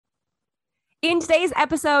In today's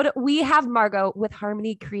episode, we have Margaux with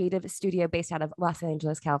Harmony Creative Studio based out of Los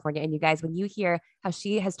Angeles, California. And you guys, when you hear how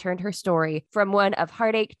she has turned her story from one of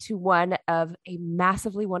heartache to one of a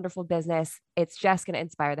massively wonderful business, it's just going to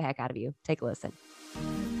inspire the heck out of you. Take a listen.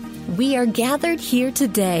 We are gathered here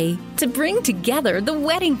today to bring together the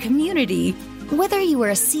wedding community. Whether you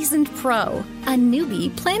are a seasoned pro, a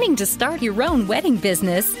newbie planning to start your own wedding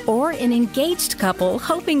business, or an engaged couple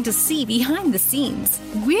hoping to see behind the scenes,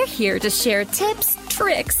 we're here to share tips,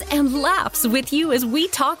 tricks, and laughs with you as we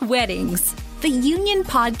talk weddings. The Union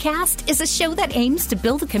Podcast is a show that aims to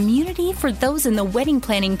build a community for those in the wedding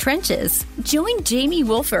planning trenches. Join Jamie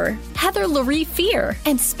Wolfer, Heather Laurie Fear,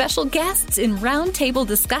 and special guests in roundtable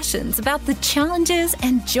discussions about the challenges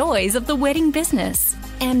and joys of the wedding business.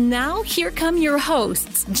 And now, here come your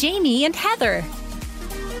hosts, Jamie and Heather.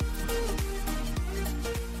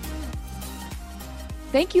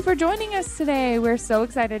 Thank you for joining us today. We're so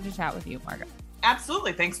excited to chat with you, Margaux.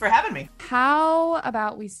 Absolutely. Thanks for having me. How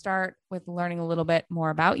about we start with learning a little bit more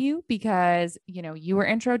about you, because, you were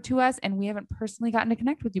introed to us and we haven't personally gotten to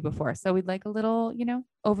connect with you before. So we'd like a little,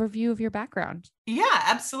 overview of your background. Yeah,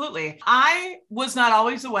 absolutely. I was not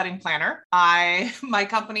always a wedding planner. My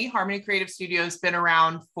company, Harmony Creative Studio, has been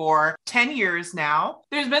around for 10 years now.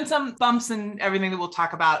 There's been some bumps and everything that we'll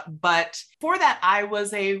talk about, but for that, I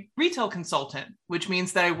was a retail consultant, which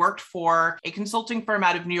means that I worked for a consulting firm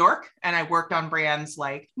out of New York, and I worked on brands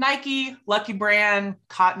like Nike, Lucky Brand,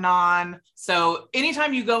 Cotton On. So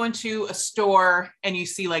anytime you go into a store and you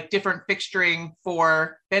see like different fixturing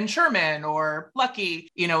for Ben Sherman or Lucky,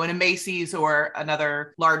 in a Macy's or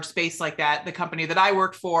another large space like that, the company that I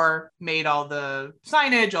worked for made all the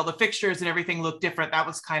signage, all the fixtures, and everything look different. That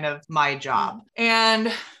was kind of my job.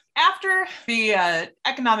 And after the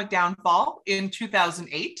economic downfall in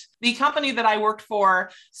 2008, the company that I worked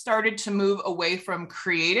for started to move away from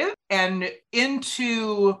creative and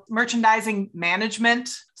into merchandising management.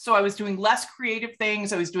 So I was doing less creative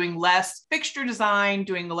things. I was doing less fixture design,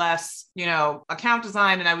 doing less, account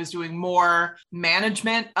design, and I was doing more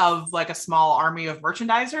management of like a small army of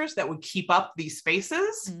merchandisers that would keep up these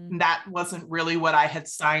spaces. That wasn't really what I had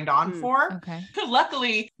signed on for. Okay.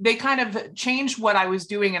 Luckily, they kind of changed what I was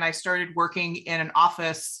doing, and I started working in an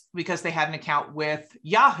office because they had an account with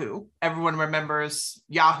Yahoo. Everyone remembers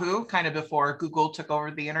Yahoo, kind of before Google took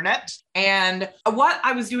over the internet. And what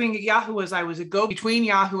I was doing at Yahoo was I was a go between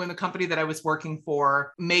Yahoo and the company that I was working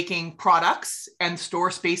for, making products and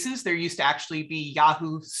store spaces. There used to actually be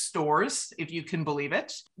Yahoo stores, if you can believe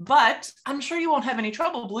it. But I'm sure you won't have any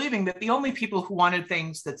trouble believing that the only people who wanted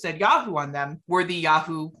things that said Yahoo on them were the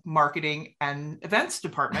Yahoo marketing and events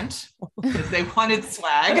department, because they wanted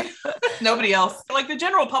swag. Nobody else, like the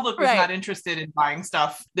general public, was not interested in buying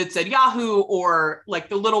stuff that said Yahoo, or like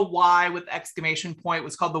the little Y with exclamation point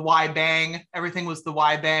was called the Y Bang. Everything was the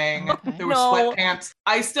Y Bang. There were sweatpants.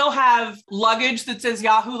 I still have luggage that says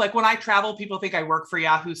Yahoo. Like when I travel, people think I work for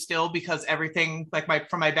Yahoo still, because everything like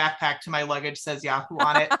from my backpack to my luggage says Yahoo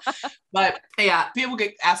on it. But yeah, people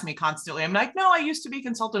ask me constantly. I'm like, no, I used to be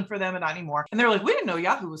consultant for them and not anymore. And they're like, we didn't know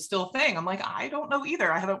Yahoo was still a thing. I'm like, I don't know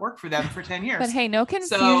either. I haven't worked for them for 10 years. But hey, no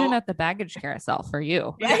confusion at the baggage carousel for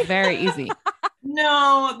you. It's very easy.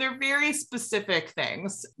 No, they're very specific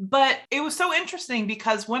things. But it was so interesting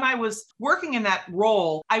because when I was working in that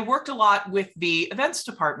role, I worked a lot with the events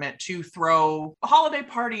department to throw holiday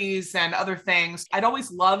parties and other things. I'd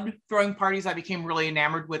always loved throwing parties. I became really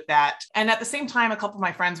enamored with that. And at the same time, a couple of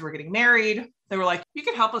my friends were getting married. They were like, you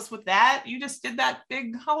could help us with that. You just did that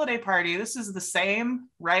big holiday party. This is the same,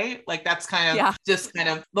 right? Like that's kind of just kind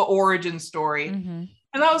of the origin story. Mm-hmm.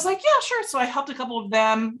 And I was like, yeah, sure. So I helped a couple of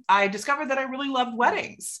them. I discovered that I really loved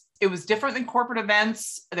weddings. It was different than corporate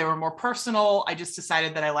events. They were more personal. I just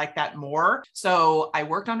decided that I liked that more. So I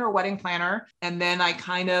worked under a wedding planner, and then I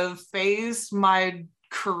kind of phased my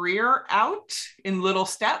career out in little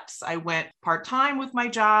steps. I went part-time with my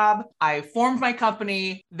job. I formed my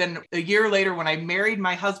company. Then a year later, when I married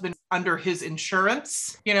my husband under his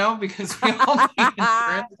insurance, because we all need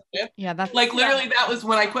insurance. Yeah, that's like literally that was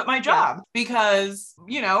when I quit my job, because,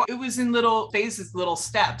 it was in little phases, little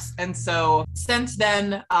steps. And so since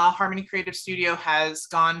then, Harmony Creative Studio has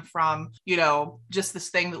gone from, just this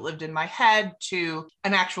thing that lived in my head to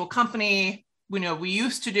an actual company. We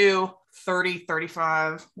used to do 30,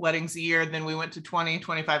 35 weddings a year. Then we went to 20,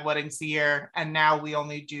 25 weddings a year. And now we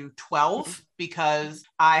only do 12 because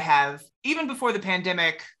I have, even before the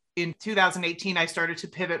pandemic, in 2018, I started to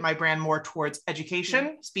pivot my brand more towards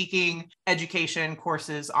education, speaking, education,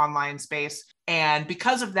 courses, online space. And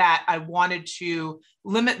because of that, I wanted to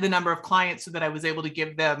limit the number of clients so that I was able to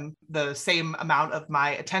give them the same amount of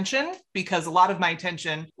my attention, because a lot of my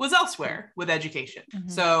attention was elsewhere with education.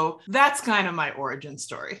 So that's kind of my origin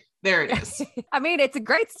story. There it is. I mean, it's a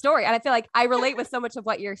great story. And I feel like I relate with so much of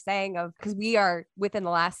what you're saying because we are within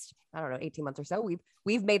the last, 18 months or so,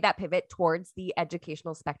 we've made that pivot towards the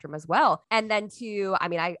educational spectrum as well. And then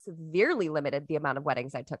I severely limited the amount of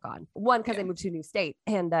weddings I took on. One, because I moved to a new state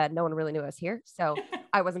and no one really knew I was here. So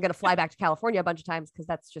I wasn't going to fly back to California a bunch of times because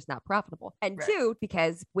that's just not profitable. And two,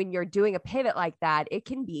 because when you're doing a pivot like that, it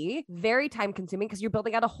can be very time consuming because you're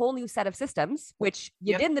building out a whole new set of systems, which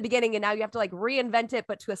you did in the beginning. And now you have to like reinvent it,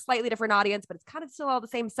 but to a slightly different audience, but it's kind of still all the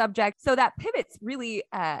same subject. So that pivot's really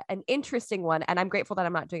an interesting one. And I'm grateful that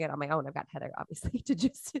I'm not doing it on my own. I've got Heather, obviously, to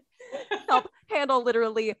just help handle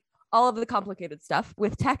literally all of the complicated stuff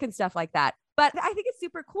with tech and stuff like that. But I think it's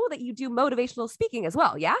super cool that you do motivational speaking as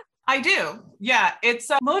well. Yeah. I do. Yeah. It's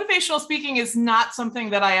motivational speaking is not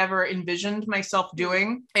something that I ever envisioned myself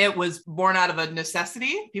doing. It was born out of a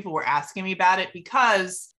necessity. People were asking me about it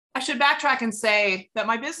because I should backtrack and say that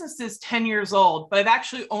my business is 10 years old, but I've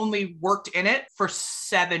actually only worked in it for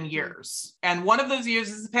 7 years. And one of those years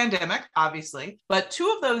is the pandemic, obviously, but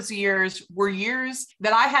 2 of those years were years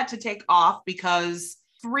that I had to take off because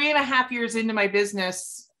 3.5 years into my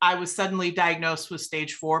business, I was suddenly diagnosed with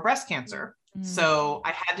stage 4 breast cancer. So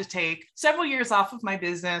I had to take several years off of my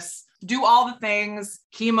business, do all the things,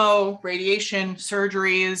 chemo, radiation,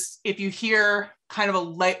 surgeries. If you hear kind of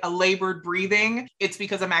a labored breathing, it's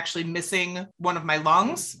because I'm actually missing one of my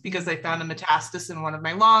lungs because they found a metastasis in one of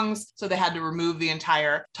my lungs. So they had to remove the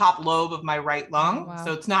entire top lobe of my right lung. Wow.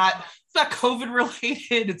 So it's not COVID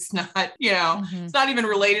related. It's not, it's not even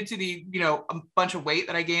related to the, a bunch of weight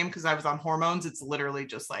that I gained because I was on hormones. It's literally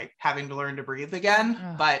just like having to learn to breathe again.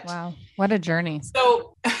 Oh, but wow, what a journey.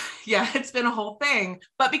 So yeah, it's been a whole thing.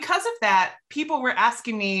 But because of that, people were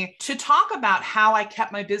asking me to talk about how I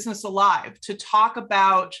kept my business alive, to talk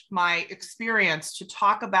about my experience, to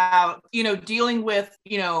talk about, dealing with,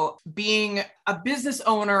 being a business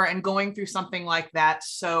owner and going through something like that.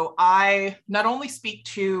 So I not only speak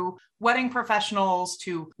to wedding professionals,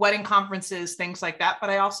 to wedding conferences, things like that, but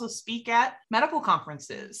I also speak at medical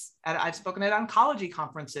conferences. I've spoken at oncology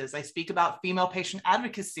conferences. I speak about female patient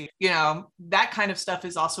advocacy. That kind of stuff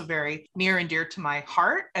is also very near and dear to my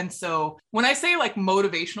heart. And so when I say like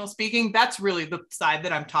motivational speaking, that's really the side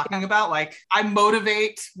that I'm talking about. Like I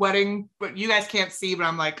motivate wedding, but you guys can't see, but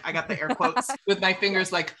I'm like, I got the air quotes with my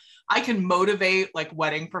fingers, like I can motivate like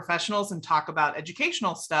wedding professionals and talk about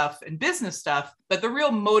educational stuff and business stuff. But the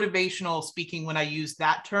real motivational speaking, when I use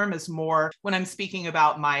that term, is more when I'm speaking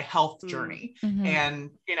about my health journey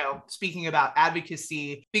and, speaking about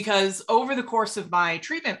advocacy, because over the course of my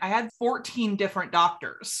treatment, I had 14 different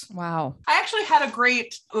doctors. Wow. I actually had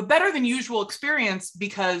a better than usual experience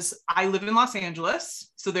because I live in Los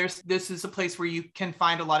Angeles. So this is a place where you can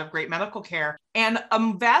find a lot of great medical care. And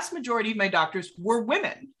a vast majority of my doctors were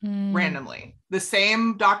women randomly. The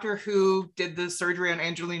same doctor who did the surgery on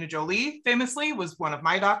Angelina Jolie famously was one of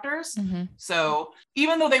my doctors. So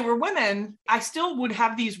even though they were women, I still would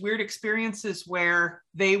have these weird experiences where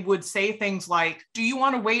they would say things like, do you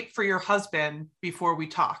want to wait for your husband before we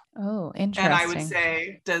talk? Oh, interesting. And I would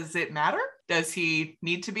say, does it matter? Does he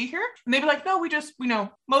need to be here? And they'd be like, no, we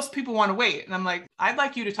know, most people want to wait. And I'm like, I'd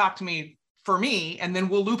like you to talk to me for me, and then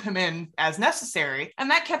we'll loop him in as necessary. And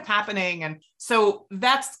that kept happening. And so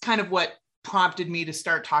that's kind of what prompted me to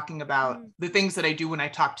start talking about the things that I do when I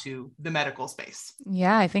talk to the medical space.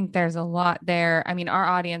 Yeah, I think there's a lot there. I mean, our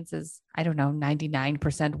audience is,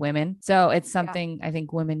 99% women. So it's something I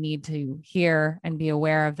think women need to hear and be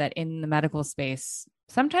aware of, that in the medical space,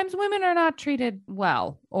 sometimes women are not treated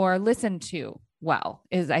well or listened to well,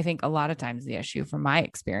 is I think a lot of times the issue from my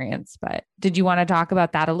experience. But did you want to talk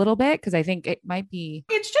about that a little bit? Because I think it might be.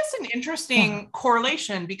 It's just an interesting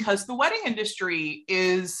correlation because the wedding industry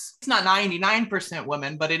it's not 99%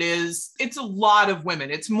 women, but it's a lot of women.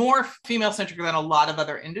 It's more female centric than a lot of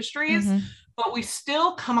other industries, but we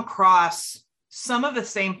still come across some of the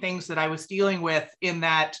same things that I was dealing with, in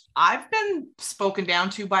that I've been spoken down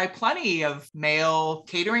to by plenty of male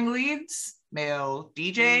catering leads, male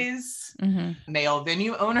DJs, male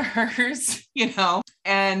venue owners,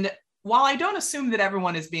 and while I don't assume that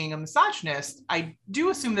everyone is being a misogynist, I do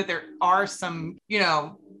assume that there are some,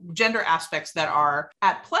 gender aspects that are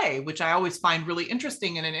at play, which I always find really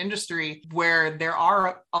interesting in an industry where there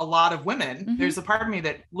are a lot of women. There's a part of me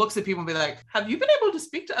that looks at people and be like, have you been able to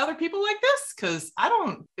speak to other people like this? Because I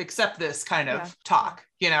don't accept this kind of talk.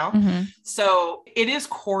 So it is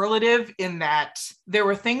correlative in that there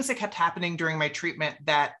were things that kept happening during my treatment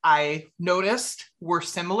that I noticed were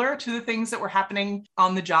similar to the things that were happening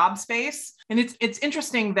on the job space. And it's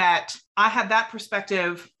interesting that I had that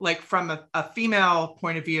perspective, like from a female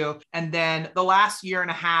point of view. And then the last year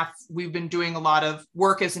and a half, we've been doing a lot of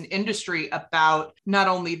work as an industry about not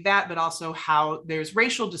only that, but also how there's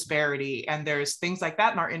racial disparity and there's things like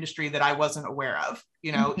that in our industry that I wasn't aware of.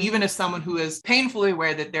 Even as someone who is painfully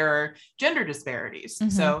aware that there are gender disparities.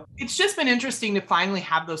 So it's just been interesting to finally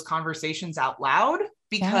have those conversations out loud,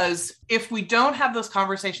 because if we don't have those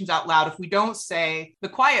conversations out loud, if we don't say the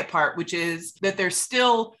quiet part, which is that there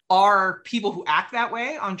still are people who act that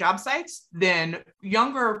way on job sites, then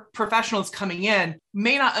younger professionals coming in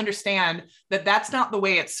may not understand that that's not the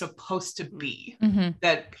way it's supposed to be,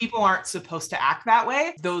 that people aren't supposed to act that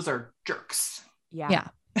way. Those are jerks. Yeah.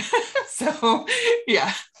 So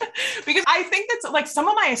yeah, because I think that's like some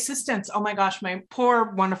of my assistants, oh my gosh, my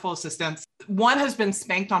poor, wonderful assistants, one has been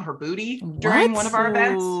spanked on her booty during one of our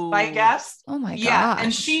events by a guest. Oh my gosh. Yeah.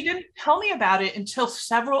 And she didn't tell me about it until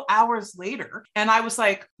several hours later. And I was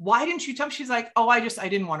like, why didn't you tell me? She's like, oh, I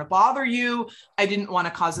didn't want to bother you. I didn't want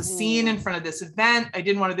to cause a scene in front of this event. I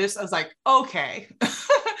didn't want to this. I was like, okay.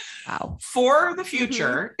 Wow. For the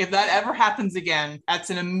future, if that ever happens again,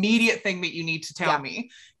 that's an immediate thing that you need to tell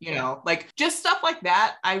me, like just stuff like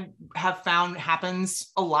that. I have found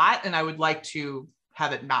happens a lot, and I would like to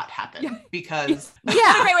have it not happen because Wait. Because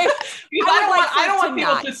I don't want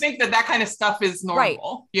people to think that kind of stuff is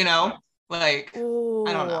normal, like, Ooh,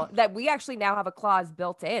 I don't know. That we actually now have a clause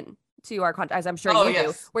built in to our contract, as I'm sure you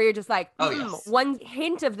do, where you're just like, one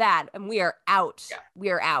hint of that and we are out. Yeah. We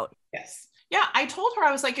are out. Yes. Yeah, I told her,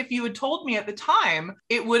 I was like, if you had told me at the time,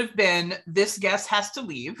 it would have been this guest has to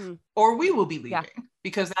leave or we will be leaving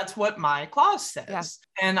because that's what my clause says. Yeah.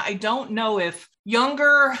 And I don't know if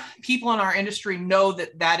younger people in our industry know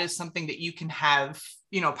that that is something that you can have,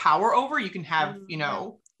 power over. You can have,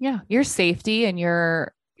 your safety and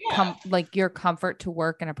your your comfort to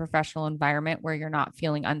work in a professional environment where you're not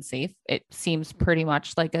feeling unsafe. It seems pretty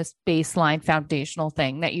much like a baseline foundational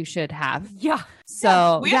thing that you should have. Yeah.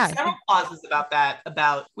 So we have several clauses about that.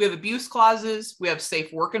 We have abuse clauses, we have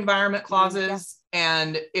safe work environment clauses.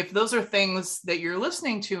 And if those are things that you're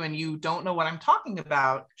listening to and you don't know what I'm talking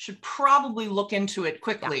about, should probably look into it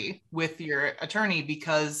quickly with your attorney,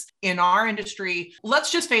 because in our industry,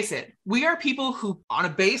 let's just face it, we are people who on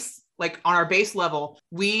our base level,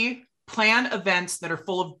 we plan events that are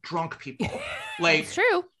full of drunk people. Like, it's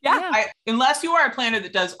true. Yeah. Unless you are a planner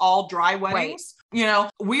that does all dry weddings,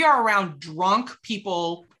 we are around drunk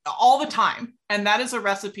people all the time. And that is a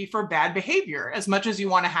recipe for bad behavior. As much as you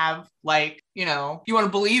want to have you want to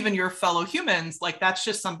believe in your fellow humans, that's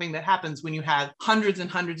just something that happens when you have hundreds and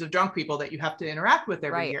hundreds of drunk people that you have to interact with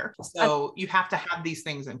every year. So you have to have these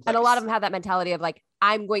things in place. And a lot of them have that mentality of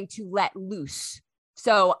I'm going to let loose.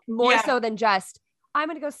 So more so than just, I'm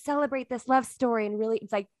going to go celebrate this love story. And really,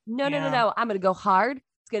 it's no. I'm going to go hard.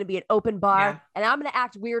 It's going to be an open bar and I'm going to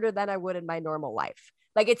act weirder than I would in my normal life.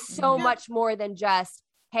 It's so much more than just,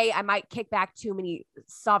 hey, I might kick back too many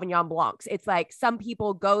Sauvignon Blancs. It's some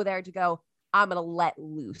people go there to go, I'm going to let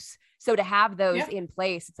loose. So to have those in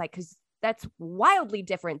place, it's because that's wildly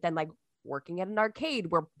different than working at an arcade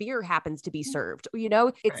where beer happens to be served.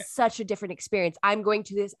 It's such a different experience. I'm going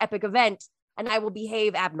to this epic event and I will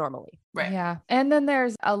behave abnormally. Right. Yeah. And then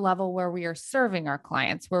there's a level where we are serving our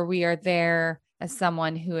clients, where we are there as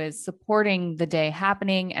someone who is supporting the day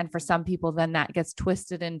happening. And for some people, then that gets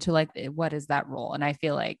twisted into what is that role? And I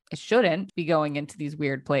feel like it shouldn't be going into these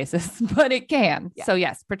weird places, but it can. Yeah. So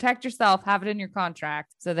yes, protect yourself, have it in your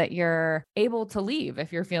contract so that you're able to leave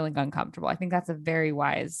if you're feeling uncomfortable. I think that's a very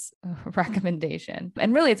wise recommendation.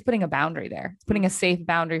 And really it's putting a boundary there. It's putting a safe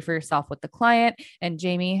boundary for yourself with the client. And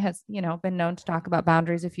Jamie has, been known to talk about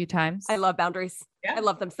boundaries a few times. I love boundaries. Yeah. I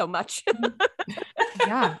love them so much.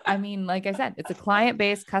 Yeah. I mean, like I said, it's a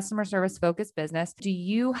client-based customer service focused business. Do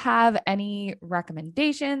you have any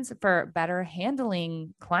recommendations for better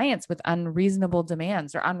handling clients with unreasonable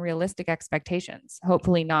demands or unrealistic expectations?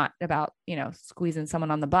 Hopefully not about, squeezing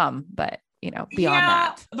someone on the bum, but beyond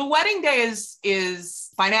that. The wedding day is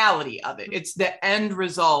finality of it. It's the end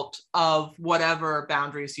result of whatever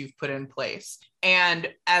boundaries you've put in place.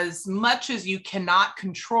 And as much as you cannot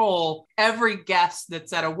control every guest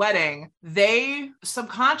that's at a wedding, they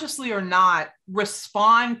subconsciously or not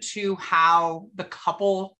respond to how the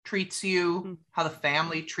couple treats you, how the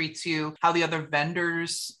family treats you, how the other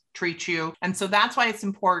vendors treat you. And so that's why it's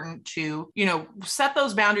important to, set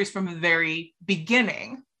those boundaries from the very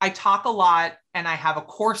beginning. I talk a lot and I have a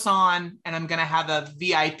course on, and I'm going to have a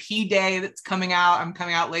VIP day that's coming out. I'm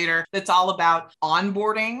coming out later. That's all about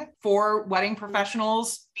onboarding for wedding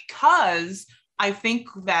professionals, because I think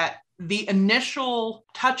that the initial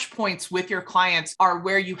touch points with your clients are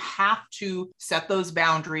where you have to set those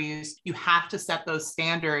boundaries. You have to set those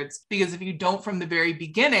standards, because if you don't from the very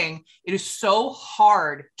beginning, it is so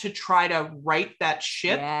hard to try to right that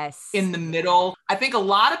ship in the middle. I think a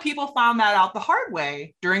lot of people found that out the hard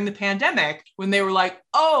way during the pandemic, when they were like,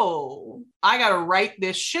 oh, I got to right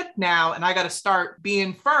this ship now, and I got to start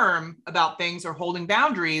being firm about things or holding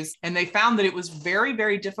boundaries. And they found that it was very,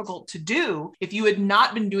 very difficult to do if you had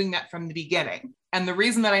not been doing that from the beginning. And the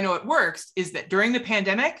reason that I know it works is that during the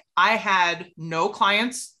pandemic, I had no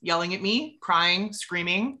clients yelling at me, crying,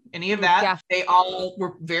 screaming, any of that. Yeah. They all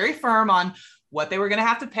were very firm on what they were going to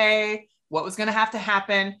have to pay, what was going to have to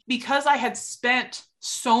happen, because I had spent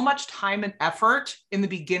so much time and effort in the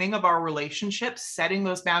beginning of our relationship, setting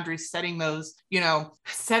those boundaries, setting those,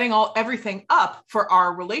 setting everything up for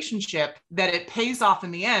our relationship, that it pays off in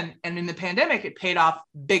the end. And in the pandemic, it paid off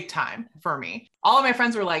big time for me. All of my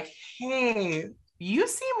friends were like, hey, you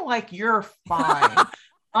seem like you're fine.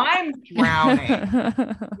 I'm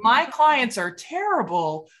drowning. My clients are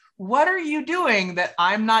terrible. What are you doing that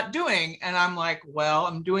I'm not doing? And I'm like, well,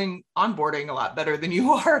 I'm doing onboarding a lot better than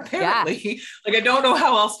you are, apparently. Yeah. Like, I don't know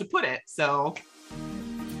how else to put it. So.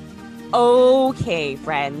 Okay,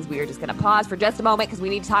 friends, we are just going to pause for just a moment because we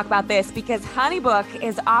need to talk about this, because HoneyBook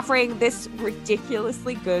is offering this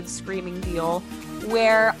ridiculously good screaming deal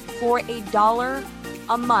where for $1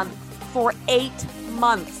 a month for 8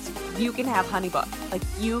 months, you can have HoneyBook. Like,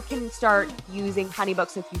 you can start using HoneyBook.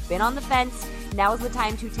 So if you've been on the fence, now is the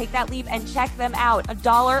time to take that leap and check them out.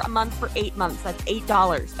 $1 a month for 8 months. That's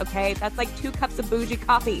 $8. Okay. That's like 2 cups of bougie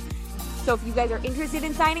coffee. So if you guys are interested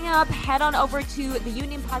in signing up, head on over to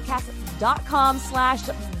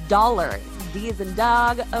theunionpodcast.com/dollar. D as in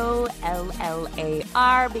dog,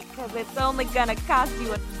 OLLAR, because it's only going to cost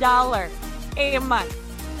you $1 a month.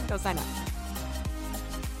 Go sign up.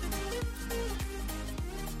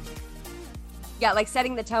 Yeah, like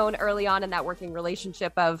setting the tone early on in that working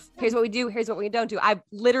relationship of here's what we do, here's what we don't do. I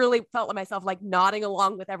literally felt myself like nodding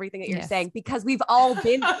along with everything that you're saying, because we've all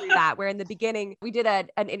been through that, where in the beginning, we did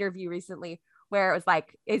an interview recently where it was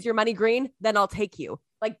like, is your money green? Then I'll take you.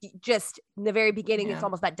 Like, just in the very beginning, It's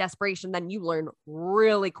almost that desperation. Then you learn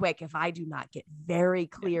really quick, if I do not get very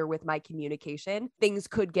clear with my communication, things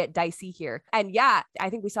could get dicey here. And I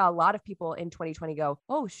think we saw a lot of people in 2020 go,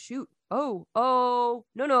 oh, shoot. Oh,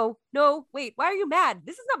 no, wait, why are you mad?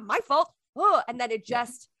 This is not my fault. Oh, and then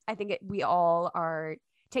we all are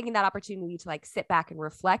taking that opportunity to like sit back and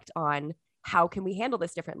reflect on how can we handle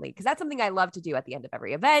this differently? Because that's something I love to do at the end of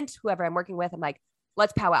every event. Whoever I'm working with, I'm like,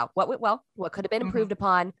 let's powwow. What went well? What could have been improved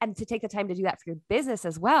upon? And to take the time to do that for your business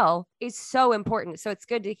as well is so important. So it's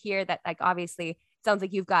good to hear that, like, obviously, it sounds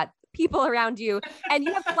like you've got people around you and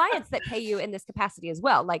you have clients that pay you in this capacity as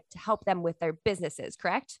well, like to help them with their businesses,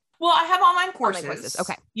 correct? Well, I have online courses.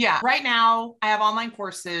 Okay. Yeah. Right now, I have online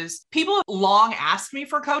courses. People have long asked me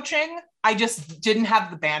for coaching. I just didn't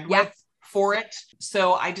have the bandwidth for it.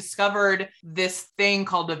 So I discovered this thing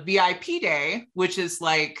called a VIP day, which is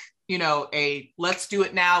like, a let's do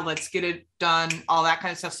it now, let's get it done, all that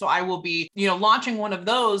kind of stuff. So I will be, launching one of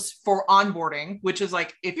those for onboarding, which is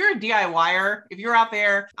like, if you're a DIYer, if you're out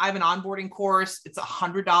there, I have an onboarding course. It's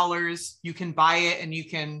 $100. You can buy it and you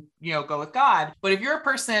can, go with God. But if you're a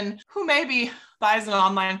person who maybe buys an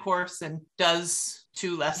online course and does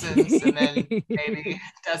 2 lessons and then maybe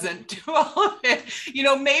doesn't do all of it,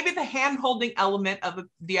 maybe the hand-holding element of a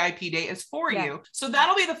VIP day is for you. So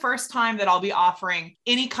that'll be the first time that I'll be offering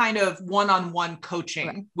any kind of one-on-one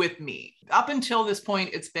coaching with me. Up until this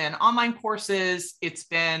point, it's been online courses. It's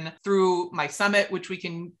been through my summit, which we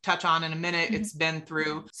can touch on in a minute. It's been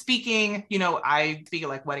through speaking. I speak at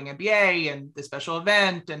like Wedding MBA and the special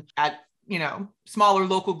event, and at smaller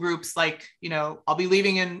local groups, like, I'll be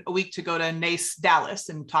leaving in a week to go to NACE Dallas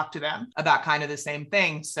and talk to them about kind of the same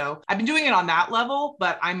thing. So I've been doing it on that level,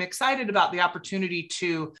 but I'm excited about the opportunity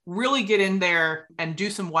to really get in there and do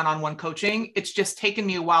some one-on-one coaching. It's just taken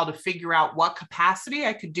me a while to figure out what capacity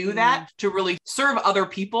I could do that to really serve other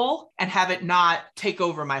people and have it not take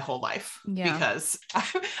over my whole life. Because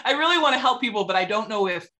I really want to help people, but I don't know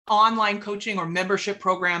if online coaching or membership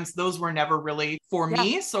programs, those were never really for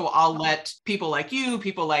me. So I'll let people like you,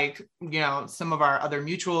 people like, some of our other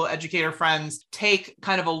mutual educator friends take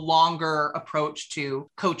kind of a longer approach to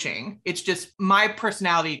coaching. It's just my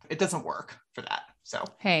personality. It doesn't work for that. So,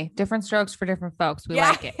 hey, different strokes for different folks. We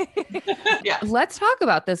like it. yeah. Let's talk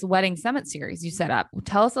about this wedding summit series you set up.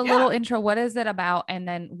 Tell us a little intro. What is it about? And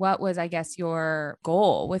then what was, I guess, your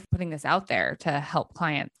goal with putting this out there to help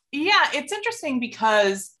clients? Yeah, it's interesting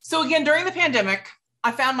because, so again, during the pandemic,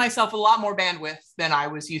 I found myself a lot more bandwidth than I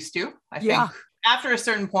was used to. I think after a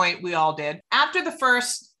certain point, we all did. After the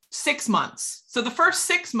first 6 months. So the first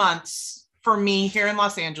 6 months for me here in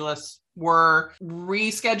Los Angeles were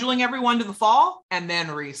rescheduling everyone to the fall and then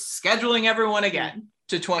rescheduling everyone again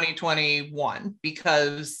to 2021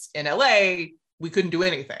 because in LA, we couldn't do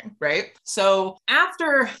anything, right? So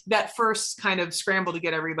after that first kind of scramble to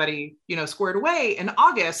get everybody, squared away in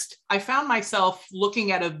August, I found myself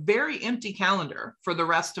looking at a very empty calendar for the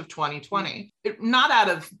rest of 2020.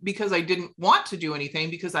 Not because I didn't want to do anything,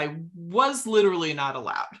 because I was literally not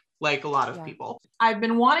allowed, like a lot of people. I've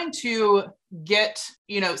been wanting to get,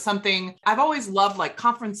 something. I've always loved like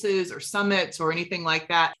conferences or summits or anything like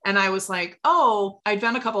that. And I was like, I'd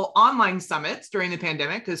done a couple online summits during the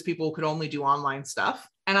pandemic because people could only do online stuff.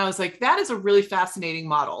 And I was like, that is a really fascinating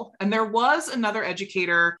model. And there was another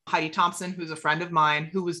educator, Heidi Thompson, who's a friend of mine,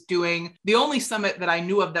 who was doing the only summit that I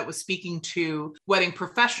knew of that was speaking to wedding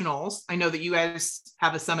professionals. I know that you guys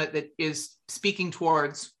have a summit that is speaking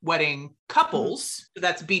towards wedding couples. So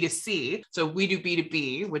that's B2C. So we do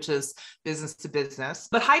B2B, which is business to business.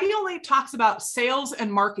 But Heidi only talks about sales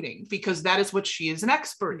and marketing because that is what she is an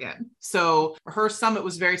expert in. So her summit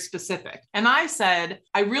was very specific. And I said,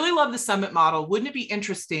 I really love the summit model. Wouldn't it be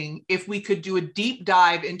interesting if we could do a deep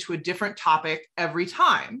dive into a different topic every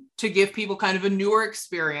time to give people kind of a newer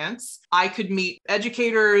experience? I could meet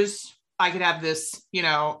educators. I could have this,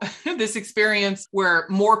 this experience where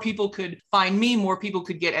more people could find me, more people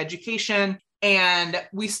could get education. And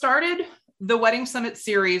we started the Wedding Summit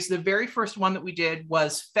series. The very first one that we did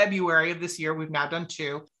was February of this year. We've now done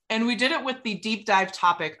 2. And we did it with the deep dive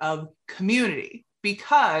topic of community,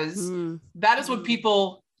 because that is what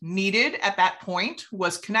people needed at that point,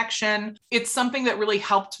 was connection. It's something that really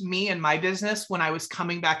helped me in my business when I was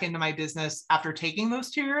coming back into my business after taking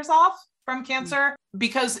those 2 years off from cancer.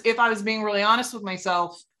 Because if I was being really honest with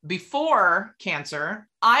myself, before cancer,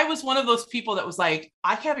 I was one of those people that was like,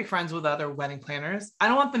 I can't be friends with other wedding planners. I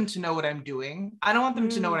don't want them to know what I'm doing. I don't want them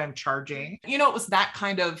to know what I'm charging. It was that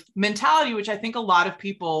kind of mentality, which I think a lot of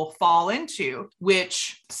people fall into,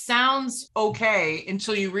 which sounds okay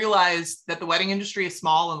until you realize that the wedding industry is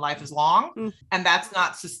small and life is long, and that's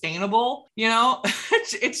not sustainable.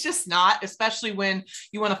 It's just not, especially when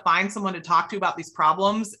you want to find someone to talk to about these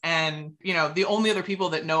problems. And, the only other people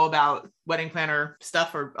that know about wedding planner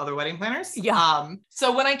stuff are other wedding planners.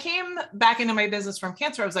 So when I came back into my business from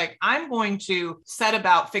cancer, I was like, I'm going to set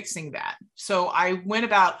about fixing that. So I went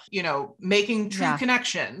about, making true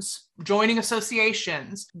connections, joining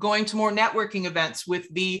associations, going to more networking events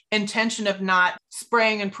with the intention of not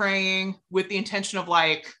spraying and praying, with the intention of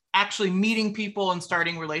actually meeting people and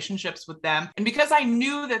starting relationships with them. And because I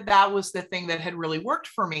knew that that was the thing that had really worked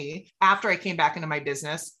for me after I came back into my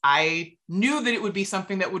business, I knew that it would be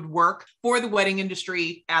something that would work for the wedding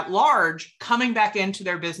industry at large, coming back into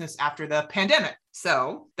their business after the pandemic.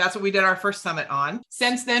 So that's what we did our first summit on.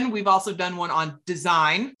 Since then, we've also done one on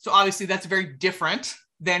design. So obviously that's very different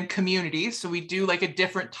than community. So we do a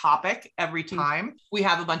different topic every time. We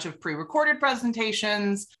have a bunch of pre-recorded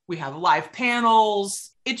presentations. We have live panels.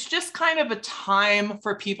 It's just kind of a time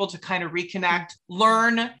for people to kind of reconnect,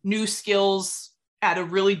 learn new skills at a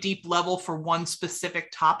really deep level for one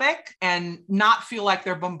specific topic, and not feel like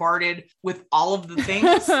they're bombarded with all of the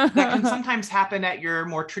things that can sometimes happen at your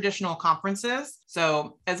more traditional conferences.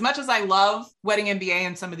 So as much as I love Wedding MBA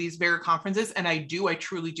and some of these bigger conferences, and I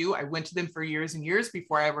truly do, I went to them for years and years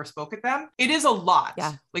before I ever spoke at them. It is a lot.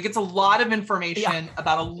 It's a lot of information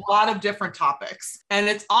about a lot of different topics, and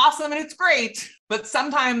it's awesome and it's great, but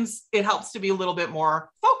sometimes it helps to be a little bit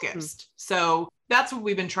more focused. So that's what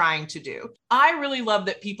we've been trying to do. I really love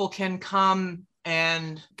that people can come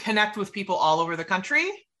and connect with people all over the country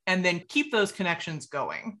and then keep those connections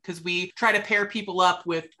going, because we try to pair people up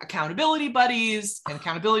with accountability buddies and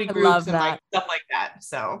accountability groups and stuff like that.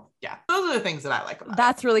 So yeah, those are the things that I like about it.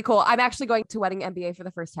 That's really cool. I'm actually going to Wedding MBA for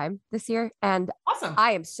the first time this year. And awesome.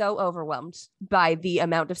 I am so overwhelmed by the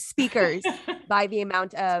amount of speakers, by the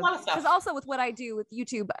amount of, because also with what I do with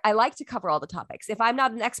YouTube, I like to cover all the topics. If I'm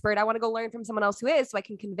not an expert, I want to go learn from someone else who is, so I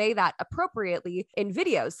can convey that appropriately in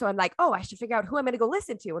videos. So I'm like, I should figure out who I'm going to go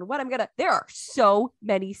listen to and what there are so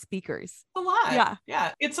many speakers. A lot.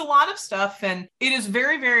 Yeah. It's a lot of stuff. And it is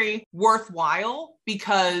very, very worthwhile,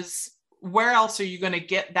 because where else are you going to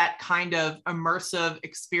get that kind of immersive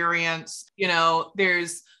experience? You know,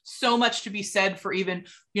 there's so much to be said for even,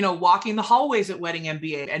 you know, walking the hallways at Wedding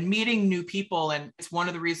MBA and meeting new people. And it's one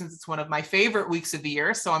of the reasons it's one of my favorite weeks of the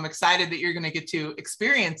year. So I'm excited that you're going to get to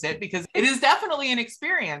experience it, because it is definitely an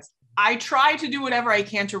experience. I try to do whatever I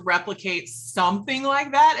can to replicate something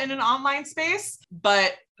like that in an online space,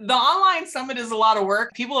 but the online summit is a lot of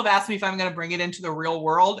work. People have asked me if I'm going to bring it into the real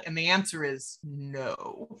world, and the answer is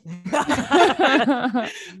no.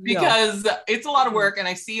 Because it's a lot of work, and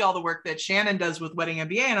I see all the work that Shannon does with Wedding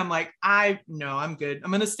MBA, and I'm like, I'm good. I'm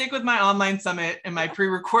going to stick with my online summit and my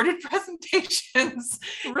pre-recorded presentations,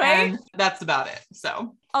 Right? and that's about it.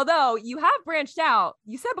 So although you have branched out,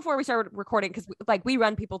 you said before we started recording, because we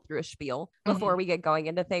run people through a spiel before we get going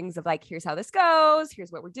into things of like, here's how this goes,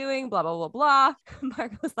 here's what we're doing, blah, blah, blah, blah.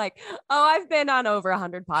 Mark was like, oh, I've been on over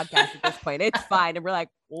 100 podcasts at this point. It's fine. And we're like,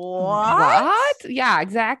 what? Yeah,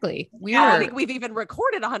 exactly. I don't think we've even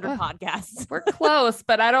recorded 100 podcasts. We're close,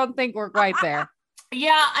 but I don't think we're quite there.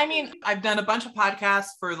 Yeah, I mean, I've done a bunch of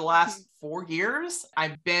podcasts for the last 4 years.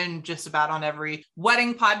 I've been just about on every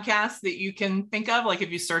wedding podcast that you can think of. Like if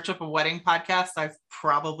you search up a wedding podcast, I've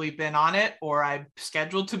probably been on it, or I'm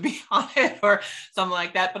scheduled to be on it, or something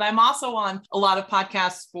like that. But I'm also on a lot of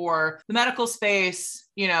podcasts for the medical space,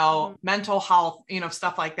 you know, mental health, you know,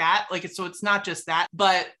 stuff like that. Like, so it's not just that,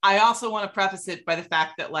 but I also want to preface it by the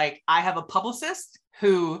fact that like I have a publicist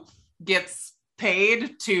who gets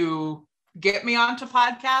paid to get me onto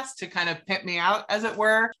podcasts, to kind of pimp me out, as it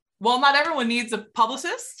were. Well, not everyone needs a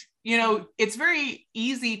publicist. You know, it's very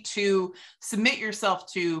easy to submit yourself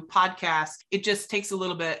to podcasts. It just takes a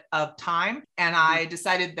little bit of time. And I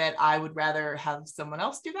decided that I would rather have someone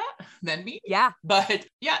else do that than me. Yeah. But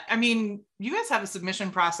yeah, I mean, you guys have a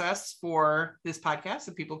submission process for this podcast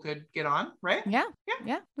that people could get on, right? Yeah,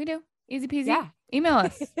 we do. Easy peasy. Yeah. Email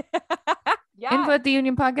us. Yeah.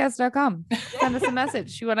 info@theunionpodcast.com. Send us a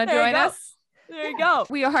message. You want to join us? There you go.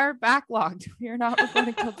 We are backlogged. We are not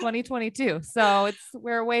recording till 2022. So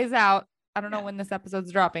we're a ways out. I don't know when this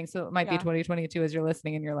episode's dropping. So it might be 2022 as you're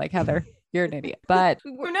listening and you're like, Heather, you're an idiot. But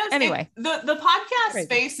who knows? Anyway, the podcast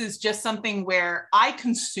space is just something where I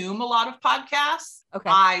consume a lot of podcasts. Okay.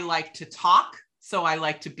 I like to talk. So I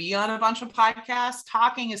like to be on a bunch of podcasts.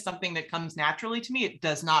 Talking is something that comes naturally to me. It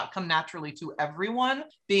does not come naturally to everyone.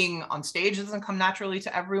 Being on stage doesn't come naturally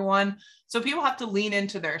to everyone. So people have to lean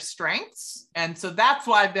into their strengths. And so that's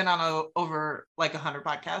why I've been on over like 100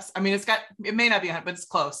 podcasts. I mean, it may not be 100, but it's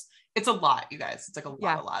close. It's a lot, you guys. It's like a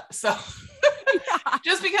lot. So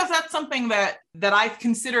just because that's something that I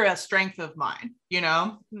consider a strength of mine, you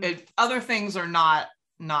know, other things are not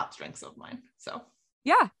strengths of mine. So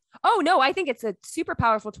yeah. Oh, no, I think it's a super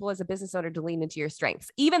powerful tool as a business owner to lean into your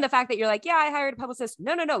strengths. Even the fact that you're like, yeah, I hired a publicist.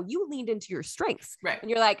 No, you leaned into your strengths. Right.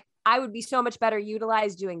 And you're like, I would be so much better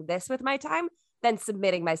utilized doing this with my time than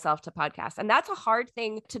submitting myself to podcasts. And that's a hard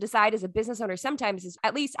thing to decide as a business owner sometimes, is,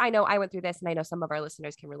 at least I know I went through this, and I know some of our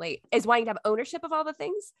listeners can relate, is wanting to have ownership of all the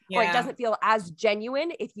things, or it doesn't feel as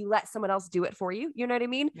genuine if you let someone else do it for you. You know what I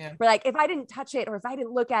mean? Yeah. We're like, if I didn't touch it, or if I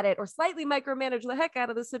didn't look at it, or slightly micromanage the heck out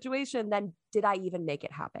of the situation, then did I even make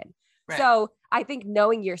it happen? Right. So I think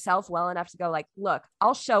knowing yourself well enough to go like, look,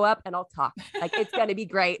 I'll show up and I'll talk. Like, it's going to be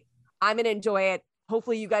great. I'm going to enjoy it.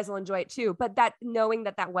 Hopefully you guys will enjoy it too. But that knowing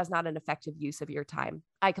that was not an effective use of your time.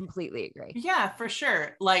 I completely agree. Yeah, for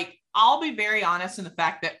sure. Like, I'll be very honest in the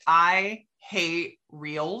fact that I hate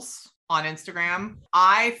reels on Instagram.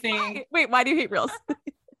 I think. Wait, why do you hate reels?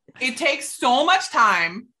 It takes so much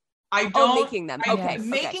time. Making them.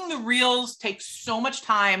 Making the reels takes so much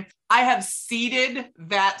time. I have ceded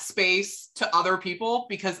that space to other people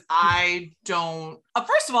because I don't,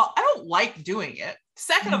 first of all, I don't like doing it.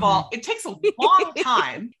 Second of all, it takes a long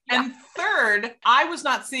time. And third, I was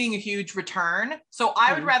not seeing a huge return. So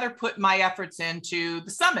I would rather put my efforts into the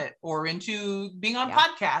summit or into being on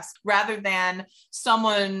podcasts rather than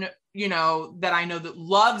someone, you know, that I know that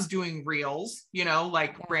loves doing reels, you know,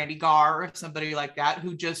 like Brandy Garr or somebody like that,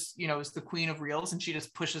 who just, you know, is the queen of reels, and she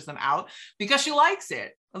just pushes them out because she likes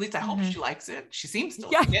it. At least I hope she likes it. She seems to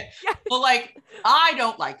like it. Yeah. But like, I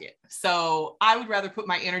don't like it. So I would rather put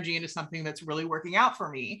my energy into something that's really working out for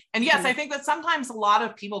me. And yes, I think that sometimes a lot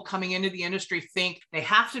of people coming into the industry think they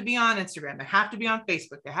have to be on Instagram. They have to be on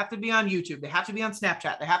Facebook. They have to be on YouTube. They have to be on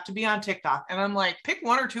Snapchat. They have to be on TikTok. And I'm like, pick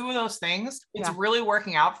one or two of those things. It's really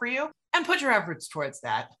working out for you. And put your efforts towards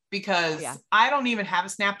that, because I don't even have a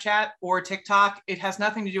Snapchat or TikTok. It has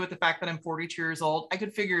nothing to do with the fact that I'm 42 years old. I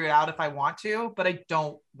could figure it out if I want to, but I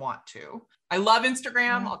don't want to. I love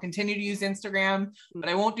Instagram. I'll continue to use Instagram, but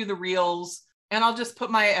I won't do the reels, and I'll just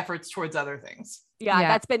put my efforts towards other things. Yeah,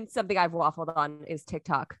 that's been something I've waffled on, is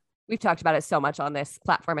TikTok. We've talked about it so much on this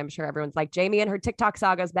platform. I'm sure everyone's like, Jamie and her TikTok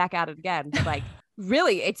saga's back at it again. But like,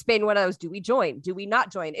 really, it's been one of those, do we join? Do we not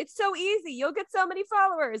join? It's so easy. You'll get so many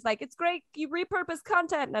followers. Like, it's great. You repurpose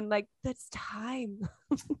content. And I'm like, that's time.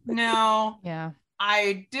 No. Yeah.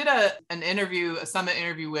 I did a summit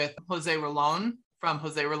interview with Jose Rolón from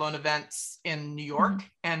Jose Rolón Events in New York. Mm-hmm.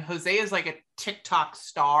 And Jose is like a TikTok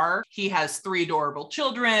star. He has 3 adorable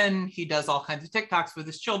children. He does all kinds of TikToks with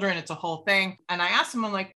his children. It's a whole thing. And I asked him,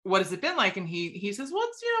 I'm like, what has it been like? And he says, well,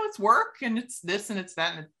 it's work and it's this and it's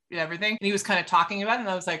that and everything. And he was kind of talking about it. And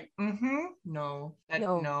I was like, no.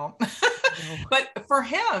 But for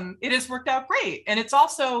him, it has worked out great. And it's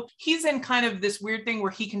also, he's in kind of this weird thing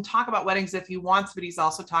where he can talk about weddings if he wants, but he's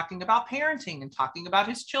also talking about parenting and talking about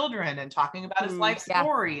his children and talking about his life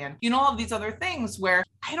story and, all of these other things where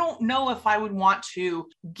I don't know if I would want to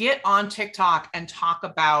get on TikTok and talk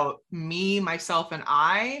about me, myself, and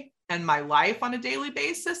I and my life on a daily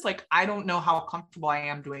basis. Like, I don't know how comfortable I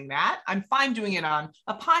am doing that. I'm fine doing it on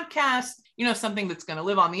a podcast, something that's going to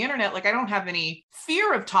live on the internet. Like, I don't have any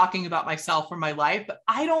fear of talking about myself or my life, but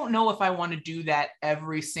I don't know if I want to do that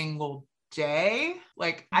every single day.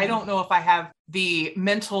 Like, I don't know if I have the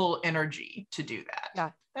mental energy to do that. Yeah.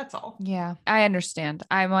 That's all. Yeah, I understand.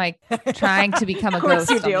 I'm like trying to become a ghost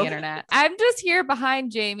on the internet. I'm just here behind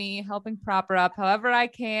Jamie, helping prop her up however I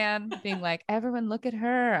can, being like, everyone look at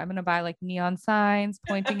her. I'm going to buy like neon signs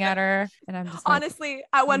pointing at her. And I'm just honestly,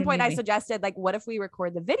 at one point I suggested like, what if we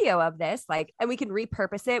record the video of this? Like, and we can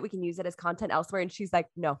repurpose it. We can use it as content elsewhere. And she's like,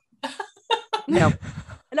 no.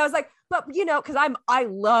 And I was like, but because I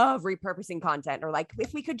love repurposing content, or like,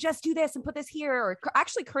 if we could just do this and put this here, or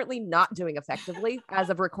actually currently not doing effectively as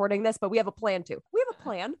of recording this, but we have a plan to. We have a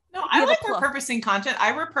plan. No, I like repurposing content.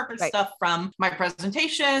 I repurpose stuff from my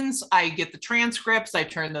presentations. I get the transcripts. I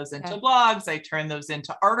turn those into blogs. I turn those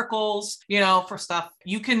into articles, for stuff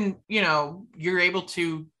you can, you're able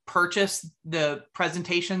to purchase the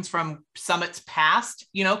presentations from summits past,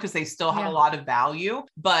 because they still have a lot of value.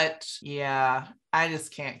 But I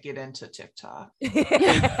just can't get into TikTok. Do you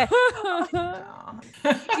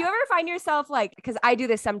ever find yourself like, because I do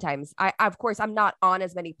this sometimes. Of course, I'm not on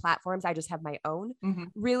as many platforms. I just have my own,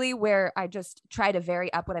 really, where I just try to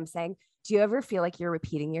vary up what I'm saying. Do you ever feel like you're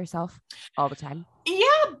repeating yourself all the time?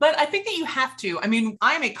 Yeah, but I think that you have to. I mean,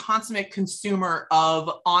 I'm a consummate consumer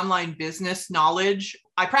of online business knowledge.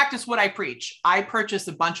 I practice what I preach. I purchase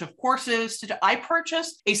a bunch of courses. I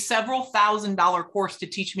purchased a several $1,000 course to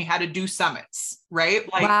teach me how to do summits, right?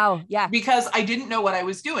 Like, wow. Yeah. Because I didn't know what I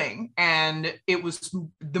was doing. And it was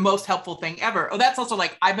the most helpful thing ever. Oh, that's also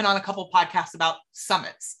like, I've been on a couple of podcasts about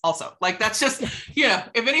summits also. Like, that's just,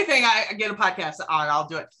 if anything, I get a podcast on, I'll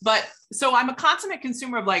do it. But so I'm a consummate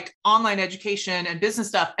consumer of like online education and business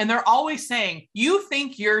stuff. And they're always saying, you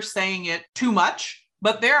think you're saying it too much,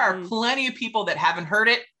 but there are plenty of people that haven't heard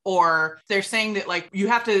it, or they're saying that like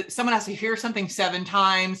someone has to hear something 7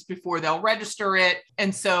 times before they'll register it.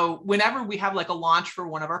 And so whenever we have like a launch for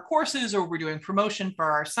one of our courses, or we're doing promotion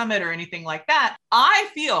for our summit or anything like that, I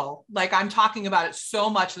feel like I'm talking about it so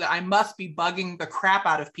much that I must be bugging the crap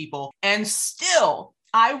out of people. And still,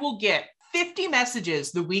 I will get 50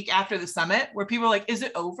 messages the week after the summit where people are like, is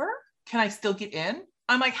it over? Can I still get in?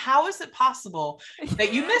 I'm like, how is it possible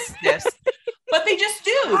that you missed this? But they just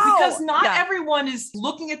do, because not everyone is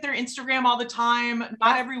looking at their Instagram all the time.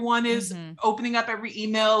 Not everyone is opening up every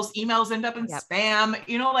emails. Emails end up in spam,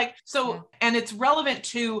 and it's relevant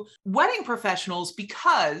to wedding professionals,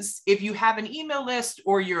 because if you have an email list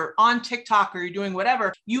or you're on TikTok or you're doing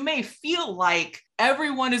whatever, you may feel like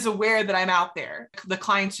everyone is aware that I'm out there. The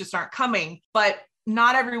clients just aren't coming, but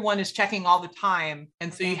not everyone is checking all the time.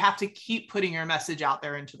 And so you have to keep putting your message out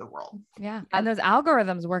there into the world. Yeah. And those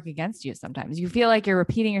algorithms work against you sometimes. You feel like you're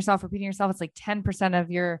repeating yourself. It's like 10%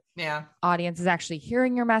 of your audience is actually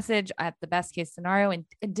hearing your message at the best case scenario. And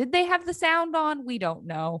did they have the sound on? We don't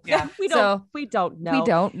know. Yeah. We don't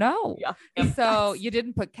know. Yeah. So you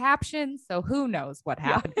didn't put captions. So who knows what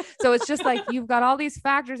happened? So it's just like, you've got all these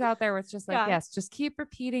factors out there where it's just like, yes, just keep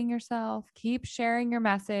repeating yourself, keep sharing your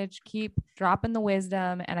message, keep dropping the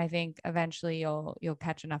wisdom. And I think eventually you'll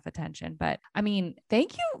catch enough attention. But I mean,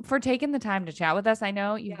 thank you for taking the time to chat with us. I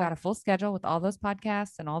know you've got a full schedule with all those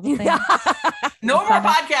podcasts and all the things. No more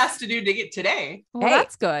podcasts to do to get today. Well,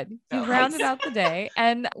 that's good. You've rounded out the day,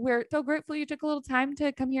 and we're so grateful you took a little time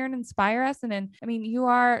to come here and inspire us. And I mean, you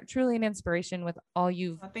are truly an inspiration with all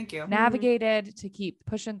you've thank you. Navigated to keep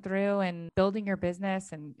pushing through and building your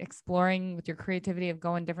business and exploring with your creativity of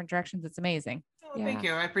going different directions. It's amazing. Thank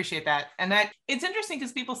you. I appreciate that. And that it's interesting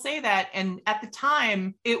because people say that. And at the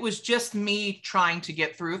time, it was just me trying to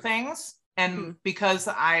get through things. And because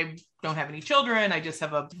I don't have any children. I just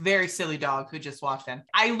have a very silly dog who just walked in.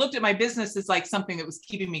 I looked at my business as like something that was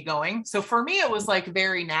keeping me going. So for me, it was like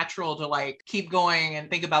very natural to like keep going and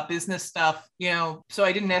think about business stuff, you know, so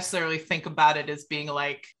I didn't necessarily think about it as being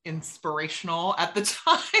like inspirational at the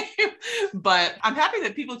time, but I'm happy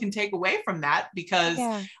that people can take away from that because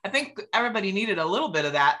I think everybody needed a little bit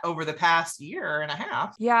of that over the past year and a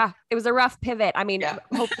half. Yeah, it was a rough pivot. I mean,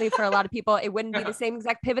 hopefully for a lot of people, it wouldn't be the same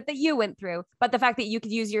exact pivot that you went through, but the fact that you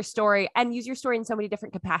could use your story in so many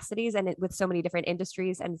different capacities and with so many different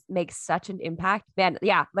industries and make such an impact, man.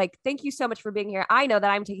 Yeah. Like, thank you so much for being here. I know that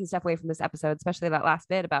I'm taking stuff away from this episode, especially that last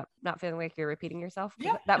bit about not feeling like you're repeating yourself.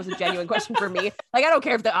 Yeah. That was a genuine question for me. Like, I don't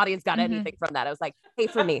care if the audience got anything from that. I was like, hey,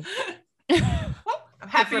 for me. I'm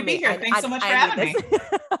happy to be here. Thanks so much for having me.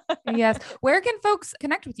 Yes. Where can folks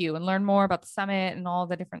connect with you and learn more about the summit and all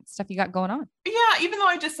the different stuff you got going on? Yeah. Even though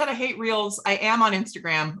I just said I hate reels, I am on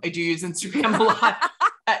Instagram. I do use Instagram a lot.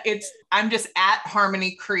 I'm just at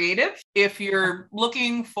Harmony Creative. If you're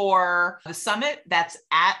looking for the summit, that's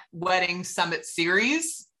at Wedding Summit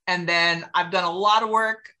Series. And then I've done a lot of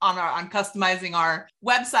work on customizing our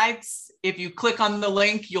websites. If you click on the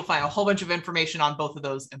link, you'll find a whole bunch of information on both of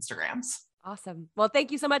those Instagrams. Awesome. Well,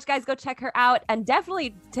 thank you so much, guys. Go check her out and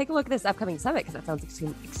definitely take a look at this upcoming summit because that sounds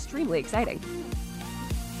extremely exciting.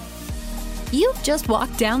 You've just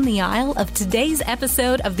walked down the aisle of today's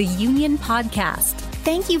episode of the Union Podcast.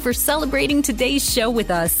 Thank you for celebrating today's show with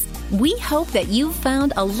us. We hope that you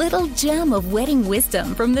found a little gem of wedding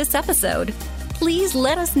wisdom from this episode. Please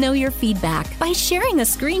let us know your feedback by sharing a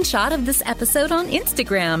screenshot of this episode on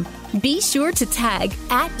Instagram. Be sure to tag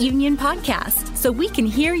 @Union Podcast so we can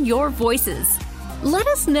hear your voices. Let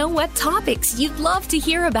us know what topics you'd love to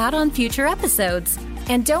hear about on future episodes.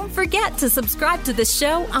 And don't forget to subscribe to the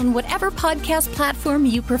show on whatever podcast platform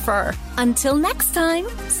you prefer. Until next time,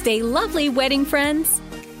 stay lovely, wedding friends.